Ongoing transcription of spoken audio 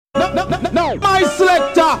No, my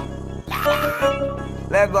selector.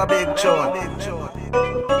 Let go big tune.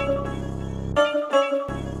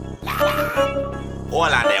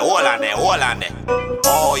 Hold on there.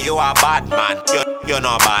 Oh, you a bad man. You're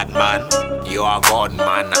not bad man. You a good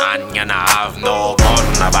man and you not have no gun.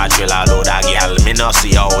 A bachelor load a girl, me no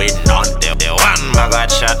see how it done. The one my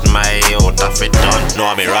God shot my youth off it done.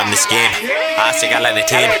 Know me run this game. I see girl on the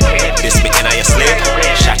team. This bit in your sleep.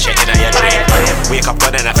 Shot you in your dream. Wake up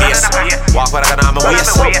blood in the face. Walk with a gun on my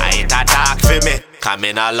waist. I ain't that dark for me. Come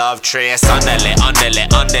in a love trace. Underlay.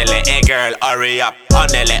 Hey girl, hurry up.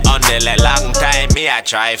 Underlay. Long time me I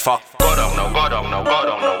try fuck. Go down low.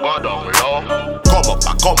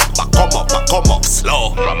 Come up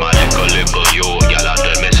slow. From a little you, y'all a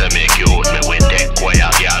tell me say me cute. Me win take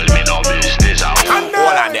quiet, y'all, me no business out.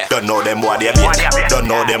 Hold on there. Don't know them what they beat. Don't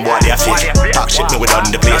know them what they fake. Talk shit me we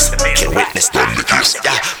done the place. Can witness done the case.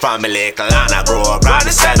 Yeah, from a little and I grow up round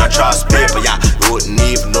the say no trust people. Yeah, wouldn't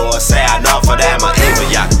even know say enough of them are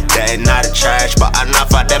evil. Yeah, they ain't not a church, but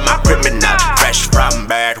enough of them are criminal. Fresh from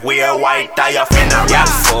birth, we are white tie your funeral. Yeah,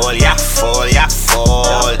 fool.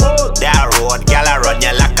 That road, girl, I run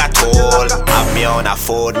you like a tool. Have me on a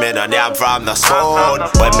food, me no damn from the spoon.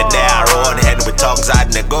 When me there around head with tongues and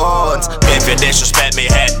the guns. If you disrespect me,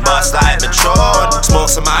 head bust like me throne. Smoke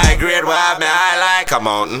some high grade, will have me high like a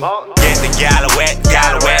mountain. Get the gal wet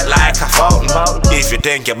like a fountain. If you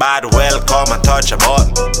think you're bad, well, come and touch a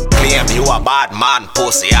button. Claim you a bad man,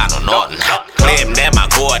 pussy, I know nothing. Claim them a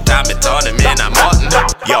goat, and me turn them in a mutton.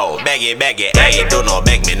 Yo, beggy, hey, do not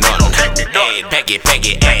beg me nothing. Hey,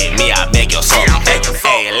 Peggy, hey, me I beg you something.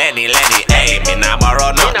 Hey, Lenny, hey, me nah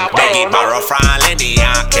borrow nothing. Beggy borrow from Lenny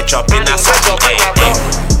and catch up in a something.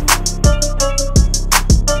 Hey.